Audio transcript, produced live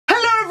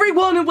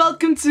everyone and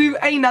welcome to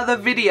another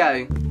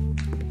video.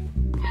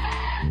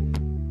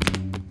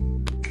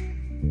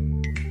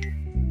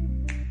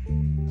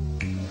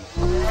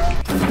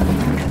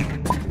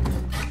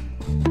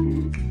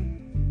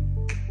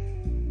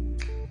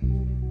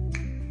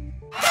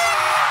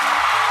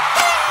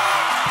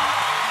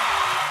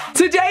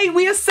 Today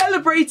we are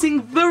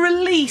celebrating the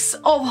release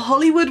of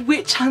Hollywood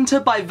Witch Hunter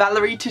by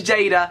Valerie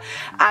Tejada,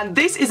 and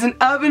this is an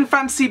urban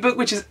fantasy book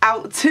which is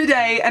out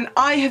today, and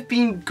I have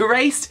been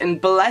graced and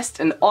blessed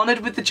and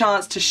honoured with the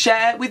chance to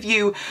share with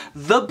you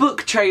the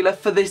book trailer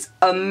for this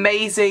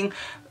amazing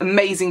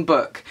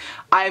book.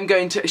 I am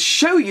going to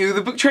show you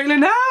the book trailer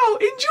now.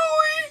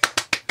 Enjoy!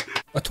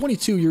 A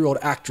 22-year-old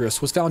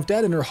actress was found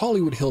dead in her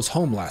Hollywood Hills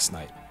home last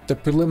night. The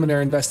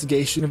preliminary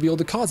investigation revealed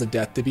the cause of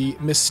death to be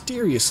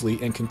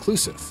mysteriously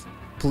inconclusive.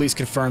 Police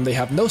confirmed they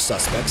have no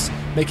suspects,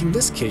 making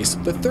this case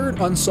the third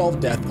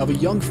unsolved death of a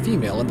young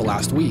female in the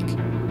last week.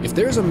 If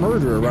there's a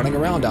murderer running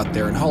around out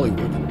there in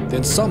Hollywood,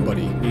 then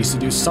somebody needs to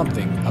do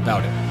something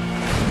about it.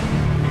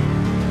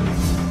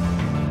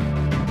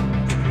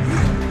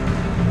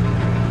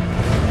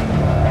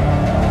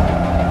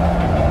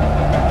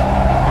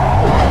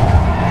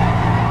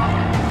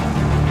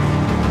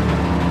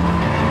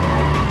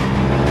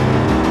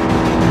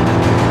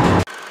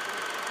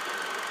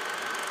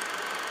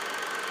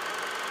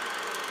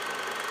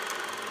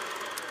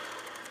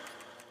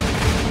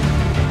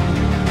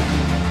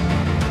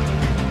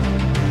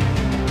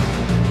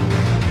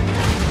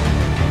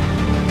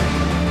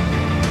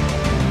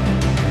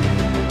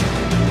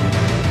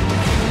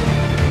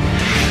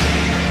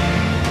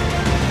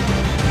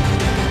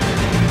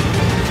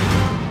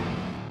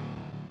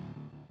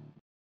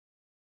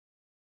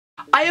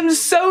 I am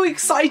so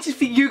excited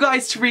for you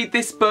guys to read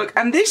this book,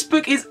 and this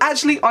book is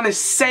actually on a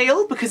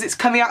sale because it's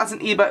coming out as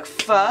an ebook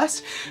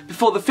first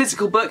before the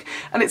physical book,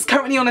 and it's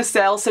currently on a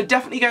sale, so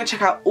definitely go and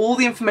check out all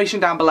the information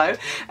down below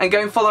and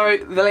go and follow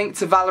the link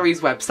to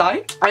Valerie's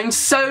website. I'm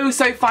so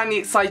finally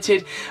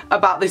excited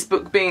about this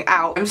book being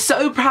out. I'm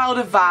so proud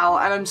of Val,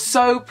 and I'm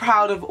so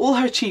proud of all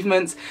her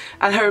achievements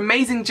and her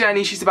amazing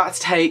journey she's about to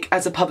take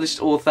as a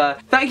published author.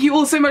 Thank you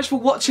all so much for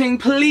watching.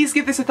 Please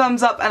give this a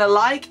thumbs up and a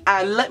like,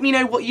 and let me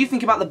know what you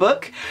think about the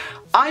book.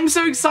 I'm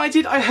so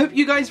excited. I hope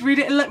you guys read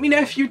it and let me know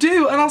if you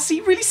do, and I'll see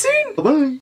you really soon. Bye-bye.